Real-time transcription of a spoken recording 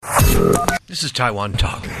This is Taiwan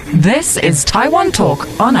Talk. This is Taiwan Talk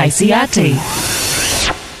on ICRT.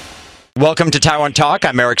 Welcome to Taiwan Talk.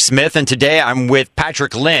 I'm Eric Smith, and today I'm with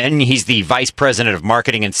Patrick Lin. He's the Vice President of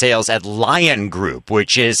Marketing and Sales at Lion Group,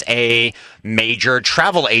 which is a major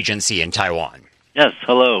travel agency in Taiwan. Yes,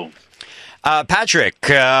 hello. Patrick,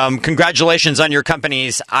 congratulations on your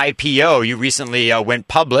company's IPO. You recently went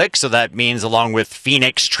public, so that means along with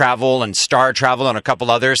Phoenix Travel and Star Travel and a couple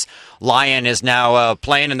others, Lion is now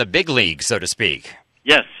playing in the big league, so to speak.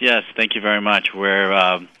 Yes, thank you very much.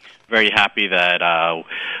 We're very happy that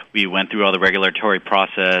we went through all the regulatory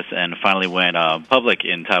process and finally went public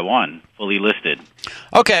in Taiwan, fully listed.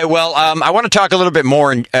 Okay, well, I want to talk a little bit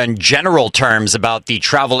more in general terms about the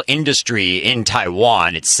travel industry in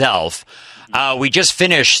Taiwan itself. We just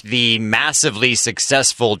finished the massively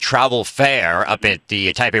successful travel fair up at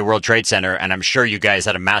the Taipei World Trade Center, and I'm sure you guys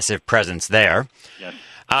had a massive presence there. Yes.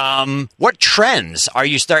 What trends are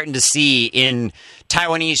you starting to see in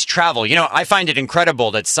Taiwanese travel? You know, I find it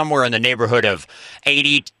incredible that somewhere in the neighborhood of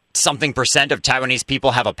 80-something% of Taiwanese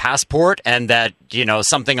people have a passport, and that, you know,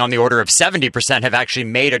 something on the order of 70% have actually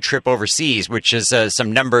made a trip overseas, which is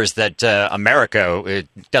some numbers that America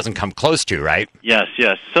doesn't come close to, right? Yes.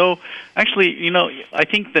 So, actually, you know, I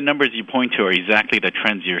think the numbers you point to are exactly the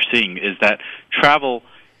trends you're seeing, is that travel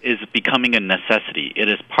is becoming a necessity. It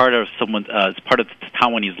is part of it's part of the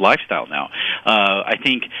Taiwanese lifestyle now. I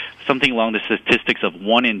think something along the statistics of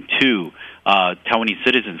 1 in 2 Taiwanese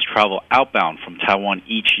citizens travel outbound from Taiwan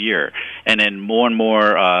each year, and then more and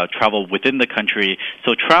more travel within the country.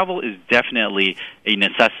 So travel is definitely a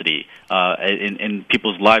necessity in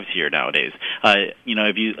people's lives here nowadays. You know,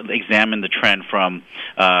 if you examine the trend from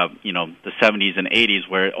you know, the 70s and 80s,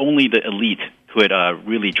 where only the elite could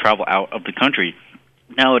really travel out of the country,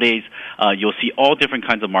 nowadays, you'll see all different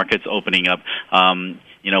kinds of markets opening up.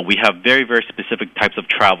 You know, we have very, very specific types of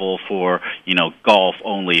travel for, you know, golf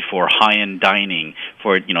only, for high-end dining,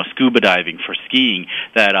 for, you know, scuba diving, for skiing,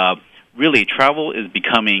 that really travel is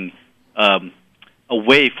becoming a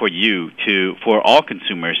way for all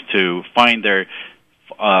consumers to find their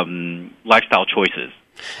lifestyle choices.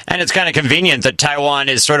 And it's kind of convenient that Taiwan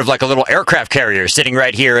is sort of like a little aircraft carrier sitting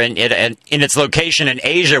right here in its location in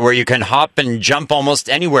Asia, where you can hop and jump almost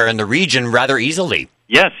anywhere in the region rather easily.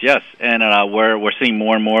 Yes, and we're seeing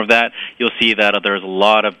more and more of that. You'll see that there's a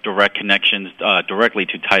lot of direct connections directly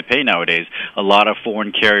to Taipei nowadays. A lot of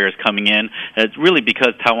foreign carriers coming in. It's really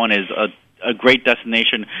because Taiwan is a great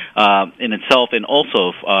destination in itself, and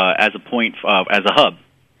also as a point, as a hub.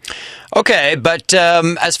 Okay, but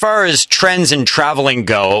as far as trends in traveling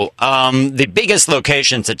go, the biggest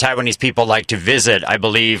locations that Taiwanese people like to visit, I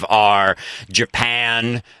believe, are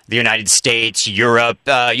Japan, the United States, Europe.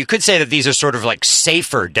 You could say that these are sort of like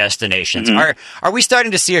safer destinations. Mm-hmm. Are we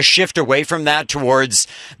starting to see a shift away from that towards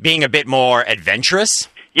being a bit more adventurous?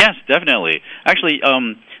 Yes, definitely. Actually,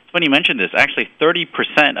 it's funny you mentioned this. Actually,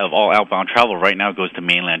 30% of all outbound travel right now goes to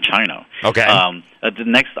mainland China. Okay. The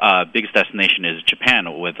next biggest destination is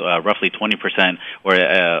Japan, with roughly 20% or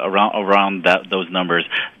around those numbers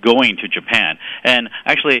going to Japan. And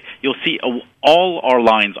actually, you'll see all our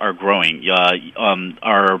lines are growing.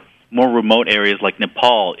 Our more remote areas like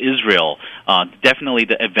Nepal, Israel, definitely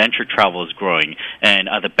the adventure travel is growing. And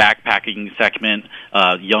the backpacking segment,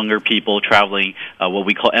 younger people traveling, what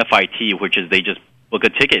we call FIT, which is they just book a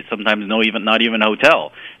ticket, sometimes not even a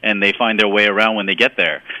hotel, and they find their way around when they get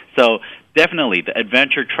there. So definitely, the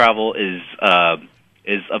adventure travel is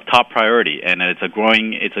of top priority, and it's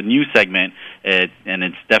a new segment, and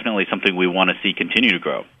it's definitely something we want to see continue to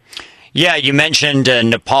grow. Yeah, you mentioned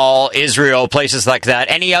Nepal, Israel, places like that.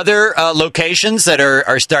 Any other locations that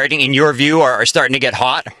are starting, in your view, are starting to get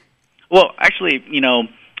hot? Well, actually, you know,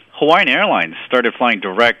 Hawaiian Airlines started flying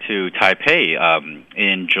direct to Taipei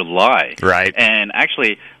in July. Right. And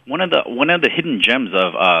actually, one of the hidden gems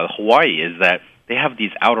of Hawaii is that they have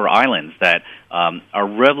these outer islands that are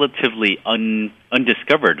relatively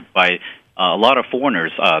undiscovered by a lot of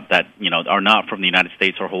foreigners that, you know, are not from the United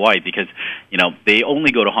States or Hawaii, because, you know, they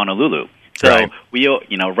only go to Honolulu. So right.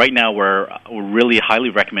 You know, right now we're really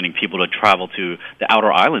highly recommending people to travel to the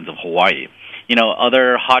outer islands of Hawaii. You know,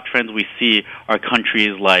 other hot trends we see are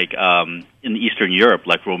countries like in Eastern Europe,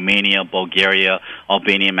 like Romania, Bulgaria,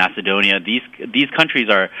 Albania, Macedonia. These countries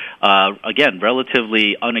are again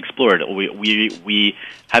relatively unexplored. We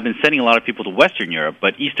have been sending a lot of people to Western Europe,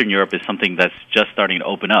 but Eastern Europe is something that's just starting to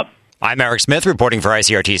open up. I'm Eric Smith, reporting for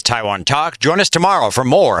ICRT's Taiwan Talk. Join us tomorrow for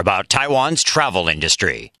more about Taiwan's travel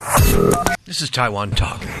industry. This is Taiwan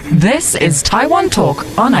Talk. This is Taiwan Talk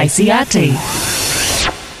on ICRT.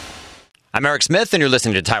 I'm Eric Smith, and you're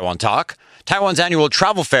listening to Taiwan Talk. Taiwan's annual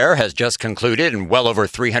travel fair has just concluded, and well over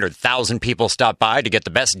 300,000 people stopped by to get the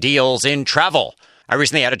best deals in travel. I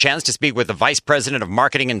recently had a chance to speak with the Vice President of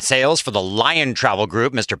Marketing and Sales for the Lion Travel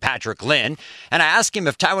Group, Mr. Patrick Lin, and I asked him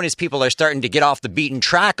if Taiwanese people are starting to get off the beaten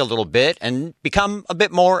track a little bit and become a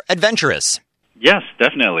bit more adventurous. Yes,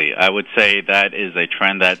 definitely. I would say that is a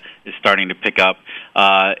trend that is starting to pick up.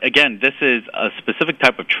 Again, this is a specific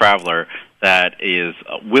type of traveler that is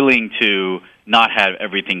willing to not have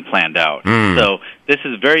everything planned out. So this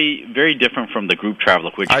is very, very different from the group travel.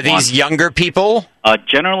 Which are these younger people?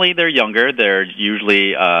 Generally, they're younger. They're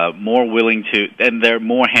usually more willing to, and they're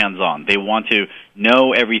more hands-on. They want to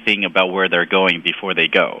know everything about where they're going before they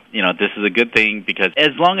go. You know, this is a good thing because as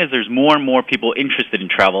long as there's more and more people interested in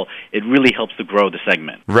travel, it really helps to grow the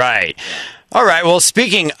segment. Right. All right. Well,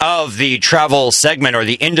 speaking of the travel segment or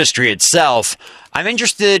the industry itself, I'm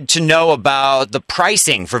interested to know about the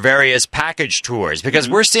pricing for various package tours because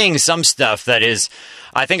we're seeing some stuff that is,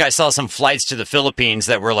 I think I saw some flights to the Philippines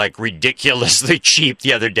that were like ridiculously cheap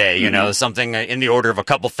the other day, you know, something in the order of a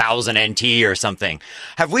couple thousand NT or something.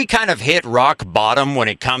 Have we kind of hit rock bottom when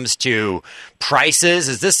it comes to prices?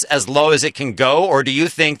 Is this as low as it can go, or do you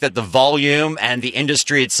think that the volume and the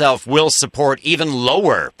industry itself will support even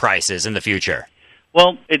lower prices in the future?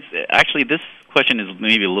 Well, it's actually this question is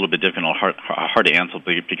maybe a little bit different or hard to answer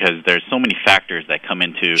because there's so many factors that come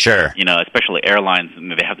into, you know, especially airlines.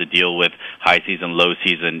 They have to deal with high season, low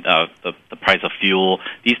season, the price of fuel,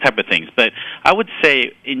 these type of things. But I would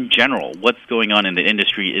say, in general, what's going on in the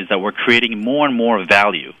industry is that we're creating more and more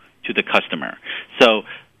value to the customer. So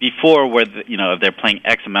before, where if they're paying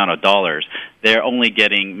X amount of dollars, they're only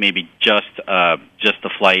getting maybe just the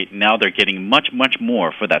flight. Now they're getting much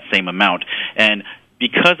more for that same amount, and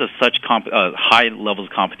because of such high levels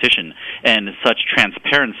of competition and such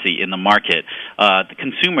transparency in the market, the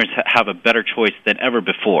consumers have a better choice than ever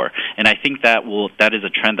before. And I think that is a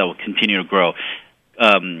trend that will continue to grow.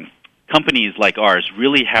 Companies like ours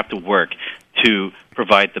really have to work to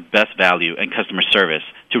provide the best value and customer service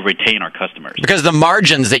to retain our customers. Because the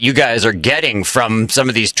margins that you guys are getting from some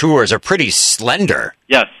of these tours are pretty slender.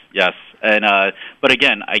 Yes. And but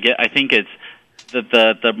again, I think it's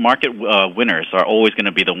the market winners are always going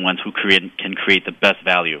to be the ones who can create the best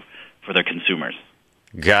value for their consumers.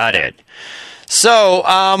 Got it. So,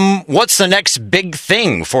 what's the next big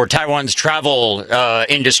thing for Taiwan's travel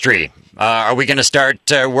industry? Are we going to start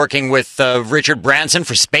working with Richard Branson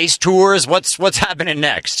for space tours? What's happening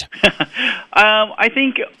next? I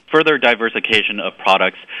think further diversification of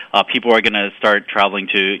products. People are going to start traveling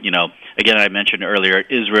to, again, I mentioned earlier,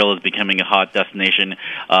 Israel is becoming a hot destination.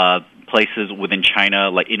 Places within China,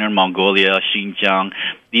 like Inner Mongolia, Xinjiang,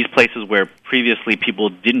 these places where previously people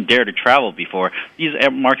didn't dare to travel before, these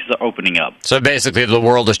markets are opening up. So basically the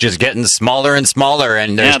world is just getting smaller and smaller,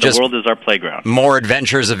 and there's the world is our playground. More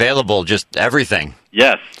adventures available, just everything.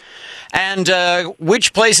 Yes. And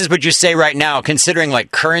which places would you say right now, considering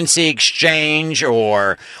like currency exchange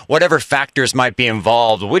or whatever factors might be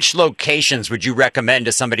involved, which locations would you recommend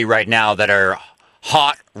to somebody right now that are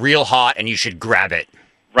hot, real hot, and you should grab it?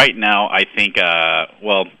 Right now, I think, I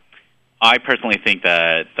personally think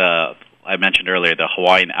that I mentioned earlier, the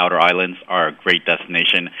Hawaiian outer islands are a great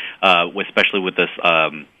destination, especially with this,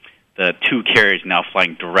 the two carriers now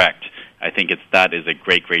flying direct. I think that is a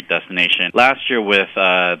great destination. Last year with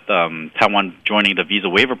Taiwan joining the Visa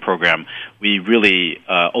Waiver Program, we really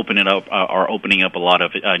are opening up a lot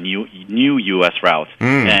of new U.S. routes.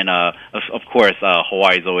 And, of course,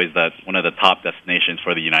 Hawaii is always one of the top destinations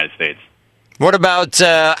for the United States. What about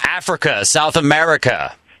Africa, South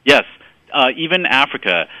America? Yes, even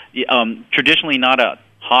Africa. Traditionally not a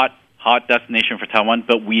hot destination for Taiwan,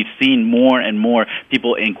 but we've seen more and more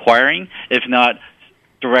people inquiring, if not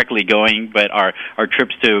directly going, but our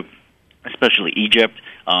trips to especially Egypt,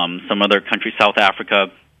 some other countries, South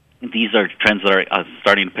Africa, these are trends that are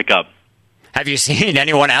starting to pick up. Have you seen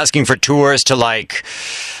anyone asking for tours to, like,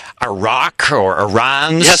 Iraq or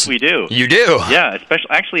Iran? Yes, we do. You do? Yeah,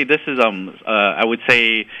 actually, this is, I would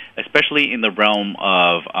say, especially in the realm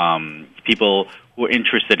of people who are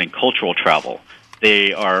interested in cultural travel.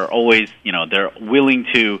 They are always, they're willing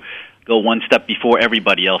to go one step before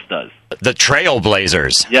everybody else does. The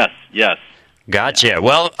trailblazers. Yes. Gotcha. Yeah.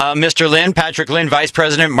 Well, Mr. Lin, Patrick Lin, Vice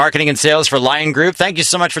President, Marketing and Sales for Lion Group, thank you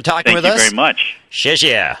so much for talking with us. Thank you very much. 谢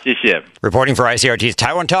谢. Reporting for ICRT's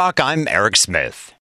Taiwan Talk, I'm Eric Smith.